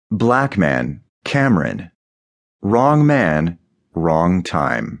Black man, Cameron. Wrong man, wrong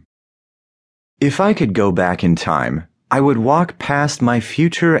time. If I could go back in time, I would walk past my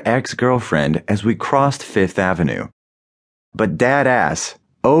future ex-girlfriend as we crossed Fifth Avenue. But that ass,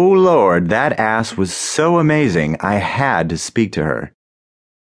 oh Lord, that ass was so amazing I had to speak to her.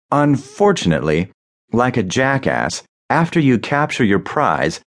 Unfortunately, like a jackass, after you capture your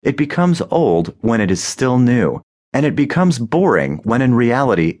prize, it becomes old when it is still new, and it becomes boring when in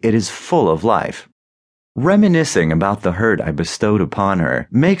reality it is full of life. Reminiscing about the hurt I bestowed upon her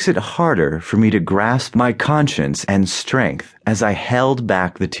makes it harder for me to grasp my conscience and strength as I held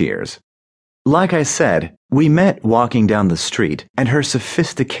back the tears. Like I said, we met walking down the street, and her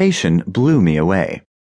sophistication blew me away.